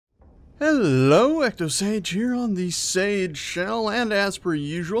Hello, Ectosage here on the Sage Shell, and as per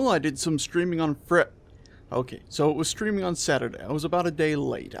usual, I did some streaming on Okay, so it was streaming on Saturday. I was about a day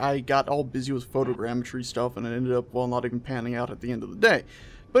late. I got all busy with photogrammetry stuff, and it ended up, well, not even panning out at the end of the day.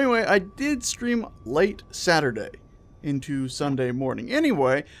 But anyway, I did stream late Saturday into Sunday morning.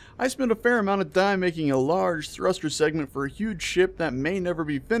 Anyway, I spent a fair amount of time making a large thruster segment for a huge ship that may never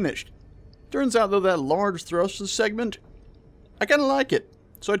be finished. Turns out, though, that large thruster segment, I kind of like it.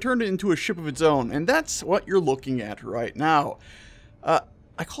 So I turned it into a ship of its own, and that's what you're looking at right now.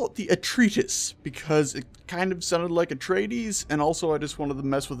 I call it the Atreatus, because it kind of sounded like Atreides, and also I just wanted to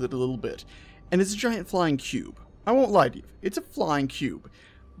mess with it a little bit. And it's a giant flying cube. I won't lie to you, it's a flying cube,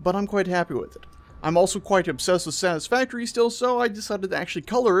 but I'm quite happy with it. I'm also quite obsessed with Satisfactory still, so I decided to actually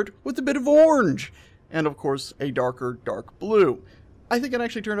color it with a bit of orange, and of course a darker dark blue. I think it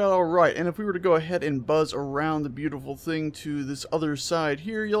actually turned out alright, and if we were to go ahead and buzz around the beautiful thing to this other side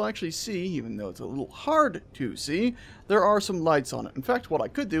here, you'll actually see, even though it's a little hard to see, there are some lights on it. In fact, what I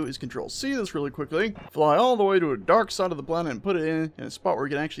could do is Control-C this really quickly, fly all the way to a dark side of the planet and put it in a spot where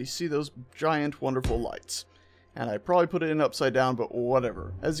you can actually see those giant, wonderful lights. And I probably put it in upside down, but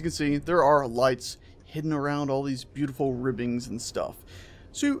whatever. As you can see, there are lights hidden around all these beautiful ribbings and stuff.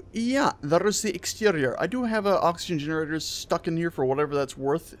 So, yeah, that is the exterior. I do have oxygen generators stuck in here for whatever that's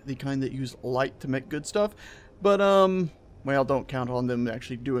worth, the kind that use light to make good stuff. But, well, don't count on them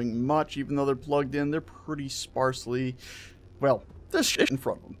actually doing much, even though they're plugged in. They're pretty sparsely, well, there's shit in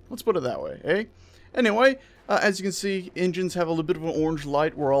front of them. Let's put it that way, eh? Anyway, as you can see, engines have a little bit of an orange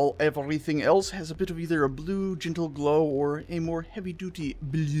light, where everything else has a bit of either a blue, gentle glow, or a more heavy-duty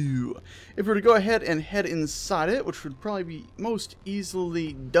blue. If we were to go ahead and head inside it, which would probably be most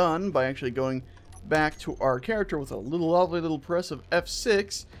easily done by actually going back to our character with a lovely little press of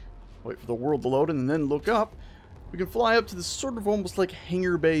F6, wait for the world to load, and then look up, we can fly up to this sort of almost like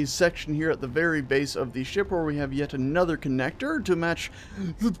hangar bay section here at the very base of the ship, where we have yet another connector to match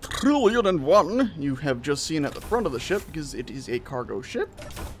the 1,000,001 you have just seen at the front of the ship, because it is a cargo ship.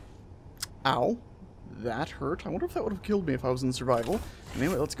 Ow. That hurt. I wonder if that would have killed me if I was in survival.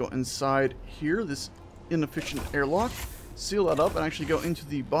 Anyway, let's go inside here, this inefficient airlock, seal that up, and actually go into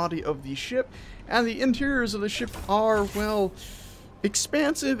the body of the ship. And the interiors of the ship are, well,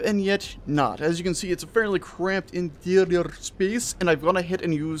 expansive and yet not. As you can see, it's a fairly cramped interior space, and I've gone ahead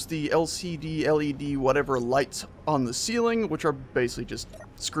and used the LCD, LED, whatever lights on the ceiling, which are basically just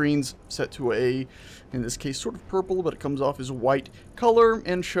screens set to a, in this case, sort of purple, but it comes off as white color,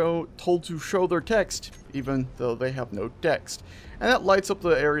 and told to show their text, even though they have no text. And that lights up the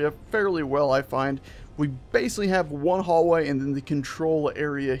area fairly well, I find. We basically have one hallway and then the control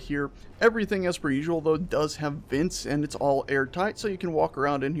area here. Everything, as per usual, though, does have vents, and it's all airtight, so you can walk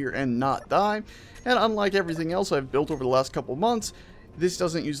around in here and not die. And unlike everything else I've built over the last couple months, this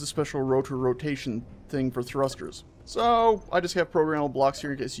doesn't use the special rotation thing for thrusters. So I just have programmable blocks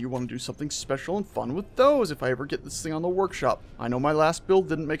here in case you want to do something special and fun with those if I ever get this thing on the workshop. I know my last build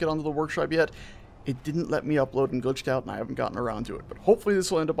didn't make it onto the workshop yet. It didn't let me upload and glitched out, and I haven't gotten around to it. But hopefully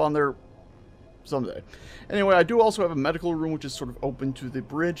this will end up on there someday. Anyway, I do also have a medical room which is sort of open to the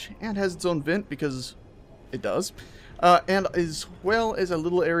bridge and has its own vent, because it does. And as well as a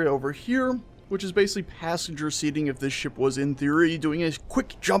little area over here, which is basically passenger seating if this ship was, in theory, doing a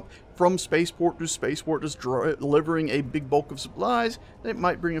quick jump from spaceport to spaceport, just delivering a big bulk of supplies that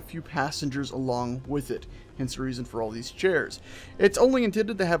might bring a few passengers along with it. Hence the reason for all these chairs. It's only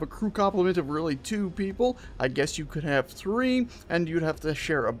intended to have a crew complement of really 2 people. I guess you could have 3, and you'd have to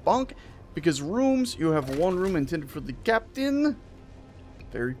share a bunk. Because rooms, you have one room intended for the captain,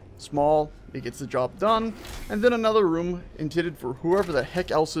 very small, it gets the job done, and then another room intended for whoever the heck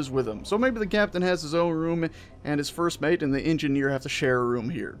else is with him. So maybe the captain has his own room, and his first mate and the engineer have to share a room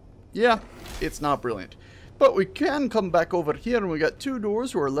here. Yeah, it's not brilliant. But we can come back over here, and we got 2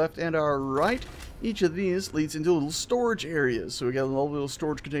 doors to our left and our right. Each of these leads into little storage areas. So we got a little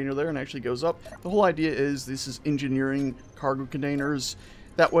storage container there, and actually goes up. The whole idea is this is engineering cargo containers.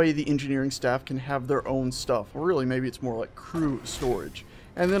 That way the engineering staff can have their own stuff. Or really, maybe it's more like crew storage.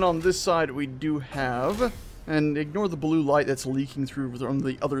 And then on this side we do have, and ignore the blue light that's leaking through from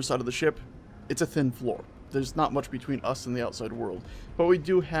the other side of the ship, it's a thin floor. There's not much between us and the outside world. But we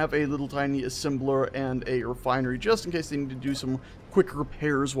do have a little tiny assembler and a refinery, just in case they need to do some quick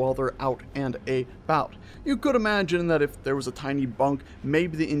repairs while they're out and about. You could imagine that if there was a tiny bunk,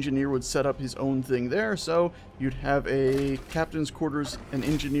 maybe the engineer would set up his own thing there, so you'd have a captain's quarters, an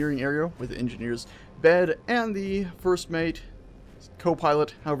engineering area with the engineer's bed, and the first mate,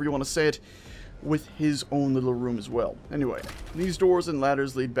 co-pilot, however you want to say it, with his own little room as well. Anyway, these doors and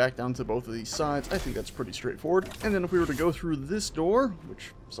ladders lead back down to both of these sides. I think that's pretty straightforward. And then if we were to go through this door,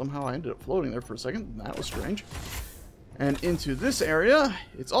 which somehow I ended up floating there for a second, that was strange, and into this area,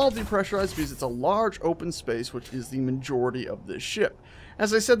 it's all depressurized because it's a large open space, which is the majority of this ship.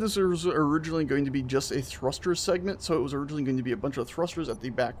 As I said, this was originally going to be just a thruster segment, so it was originally going to be a bunch of thrusters at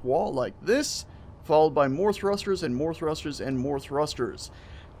the back wall like this, followed by more thrusters and more thrusters and more thrusters.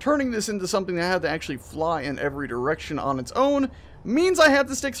 Turning this into something that had to actually fly in every direction on its own means I had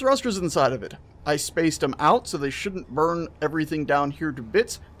to stick thrusters inside of it. I spaced them out so they shouldn't burn everything down here to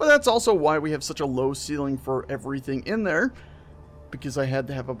bits, but that's also why we have such a low ceiling for everything in there, because I had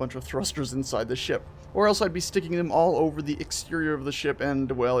to have a bunch of thrusters inside the ship, or else I'd be sticking them all over the exterior of the ship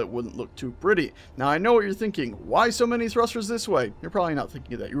and, well, it wouldn't look too pretty. Now, I know what you're thinking. Why so many thrusters this way? You're probably not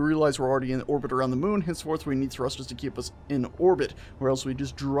thinking of that. You realize we're already in orbit around the moon, henceforth we need thrusters to keep us in orbit, or else we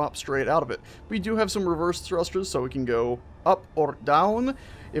just drop straight out of it. We do have some reverse thrusters, so we can go up or down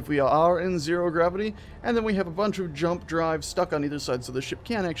if we are in zero gravity, and then we have a bunch of jump drives stuck on either side, so the ship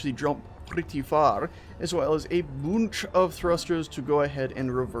can actually jump pretty far, as well as a bunch of thrusters to go ahead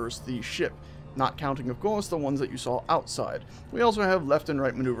and reverse the ship, not counting, of course, the ones that you saw outside. We also have left and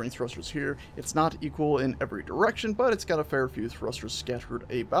right maneuvering thrusters here. It's not equal in every direction, but it's got a fair few thrusters scattered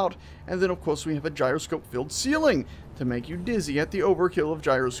about, and then of course we have a gyroscope-filled ceiling to make you dizzy at the overkill of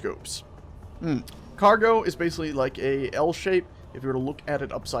gyroscopes. Cargo is basically like a L shape if you were to look at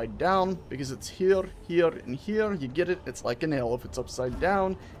it upside down, because it's here, here, and here. You get it? It's like an L if it's upside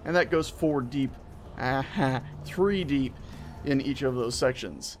down, and that goes 4 deep, 3 deep in each of those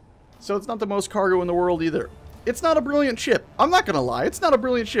sections. So it's not the most cargo in the world either. It's not a brilliant ship. I'm not gonna lie, it's not a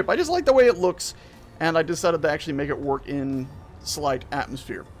brilliant ship. I just like the way it looks, and I decided to actually make it work in slight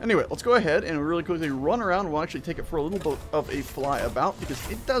atmosphere. Anyway, let's go ahead and really quickly run around. We'll actually take it for a little bit of a fly about, because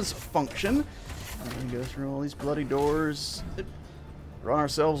it does function. And go through all these bloody doors. Run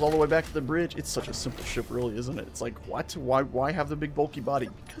ourselves all the way back to the bridge. It's such a simple ship, really, isn't it? It's like, what? Why have the big bulky body?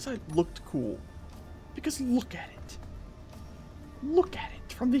 Because I looked cool. Because look at it. Look at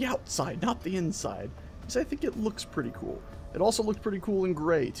it from the outside, not the inside. Because I think it looks pretty cool. It also looked pretty cool in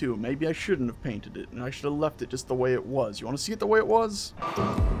gray, too. Maybe I shouldn't have painted it, and I should have left it just the way it was. You want to see it the way it was?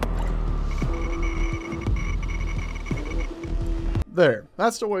 There.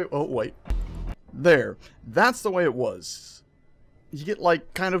 That's the way... Oh, wait. There. That's the way it was. You get,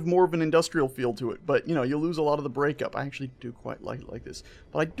 like, kind of more of an industrial feel to it, but, you know, you lose a lot of the breakup. I actually do quite like it like this.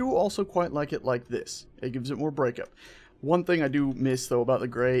 But I do also quite like it like this. It gives it more breakup. One thing I do miss, though, about the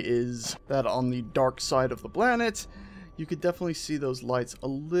gray is that on the dark side of the planet, you could definitely see those lights a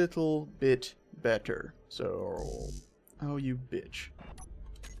little bit better. So, oh, you bitch.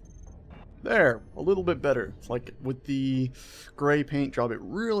 There, a little bit better. It's like with the gray paint job, it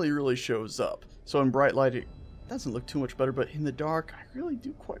really, really shows up. So in bright light, it doesn't look too much better, but in the dark, I really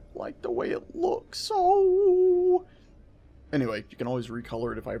do quite like the way it looks. So, anyway, you can always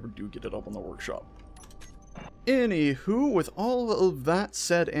recolor it if I ever do get it up on the workshop. Anywho, with all of that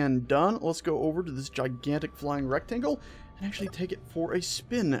said and done, let's go over to this gigantic flying rectangle and actually take it for a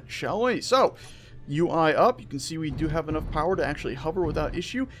spin, shall we? So, UI up, you can see we do have enough power to actually hover without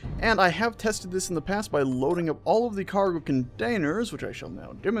issue, and I have tested this in the past by loading up all of the cargo containers, which I shall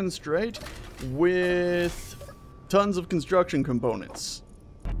now demonstrate, with tons of construction components.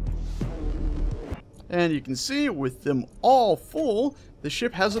 And you can see, with them all full, the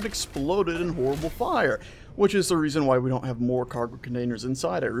ship hasn't exploded in horrible fire, which is the reason why we don't have more cargo containers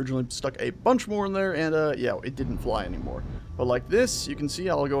inside. I originally stuck a bunch more in there, and yeah, it didn't fly anymore. But like this, you can see,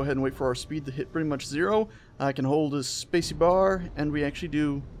 I'll go ahead and wait for our speed to hit pretty much 0. I can hold a spacey bar, and we actually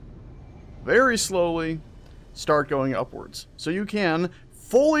do, very slowly, start going upwards. So you can,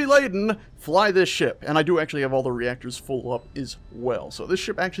 fully laden, fly this ship. And I do actually have all the reactors full up as well. So this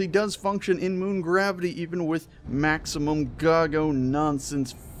ship actually does function in moon gravity, even with maximum gago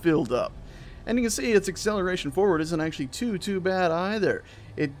nonsense filled up. And you can see its acceleration forward isn't actually too bad either.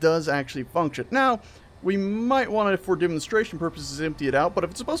 It does actually function. Now, we might want to, for demonstration purposes, empty it out, but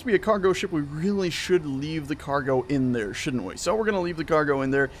if it's supposed to be a cargo ship, we really should leave the cargo in there, shouldn't we? So we're going to leave the cargo in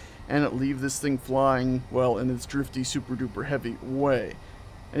there and leave this thing flying, well, in its drifty, super duper heavy way.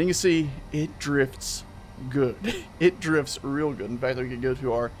 And you can see, it drifts good. It drifts real good. In fact, we could go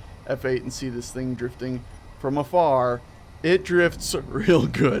to our F8 and see this thing drifting from afar. It drifts real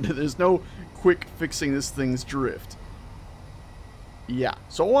good. There's no quick fixing this thing's drift. Yeah,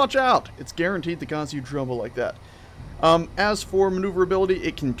 so watch out. It's guaranteed to cause you trouble like that. As for maneuverability,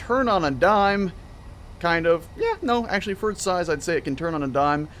 it can turn on a dime. Kind of. Yeah, no, actually for its size, I'd say it can turn on a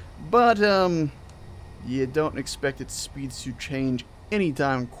dime. But, you don't expect its speeds to change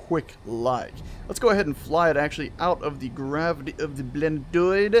anytime quick like. Let's go ahead and fly it actually out of the gravity of the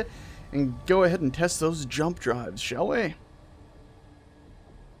Blendoid and go ahead and test those jump drives, shall we?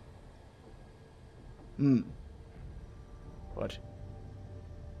 What?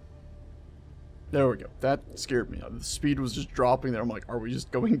 There we go. That scared me. The speed was just dropping there. I'm like, are we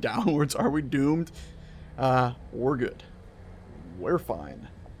just going downwards? Are we doomed? We're good. We're fine.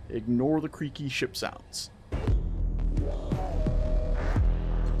 Ignore the creaky ship sounds.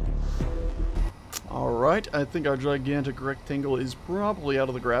 Alright, I think our gigantic rectangle is probably out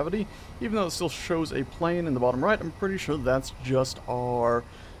of the gravity. Even though it still shows a plane in the bottom right, I'm pretty sure that's just our,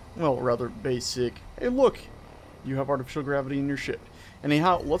 well, rather basic, hey look, you have artificial gravity in your ship.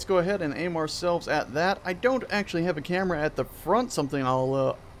 Anyhow, let's go ahead and aim ourselves at that. I don't actually have a camera at the front, something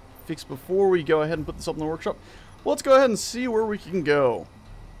I'll fix before we go ahead and put this up in the workshop. Let's go ahead and see where we can go.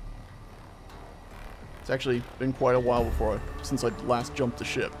 It's actually been quite a while since I last jumped the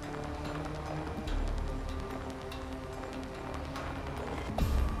ship.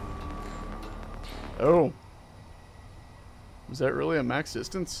 Oh. Was that really a max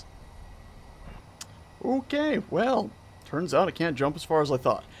distance? Okay, well, turns out I can't jump as far as I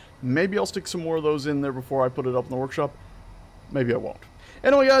thought. Maybe I'll stick some more of those in there before I put it up in the workshop. Maybe I won't.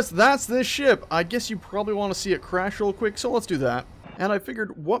 Anyway, guys, that's this ship. I guess you probably want to see it crash real quick, so let's do that. And I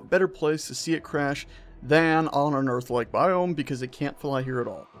figured, what better place to see it crash than on an Earth-like biome, because it can't fly here at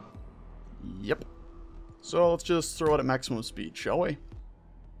all. Yep. So let's just throw it at maximum speed, shall we?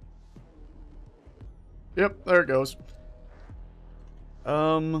 Yep, there it goes.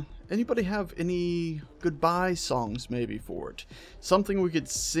 Anybody have any goodbye songs maybe for it? Something we could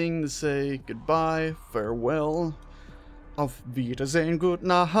sing to say goodbye, farewell, auf Wiedersehen, gute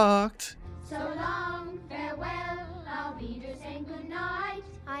Nacht. So long, farewell, auf Wiedersehen, good night.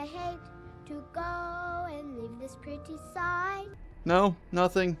 I hate to go and leave this pretty sight. No,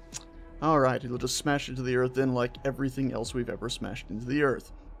 nothing. Alright, it'll just smash into the earth then, like everything else we've ever smashed into the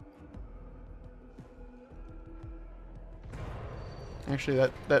earth. Actually,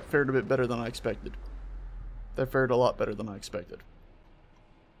 that fared a bit better than I expected. That fared a lot better than I expected.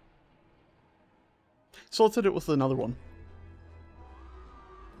 So let's hit it with another one.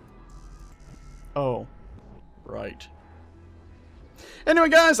 Oh. Right. Anyway,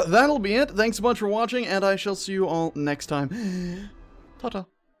 guys, that'll be it. Thanks so much for watching, and I shall see you all next time. Ta-ta.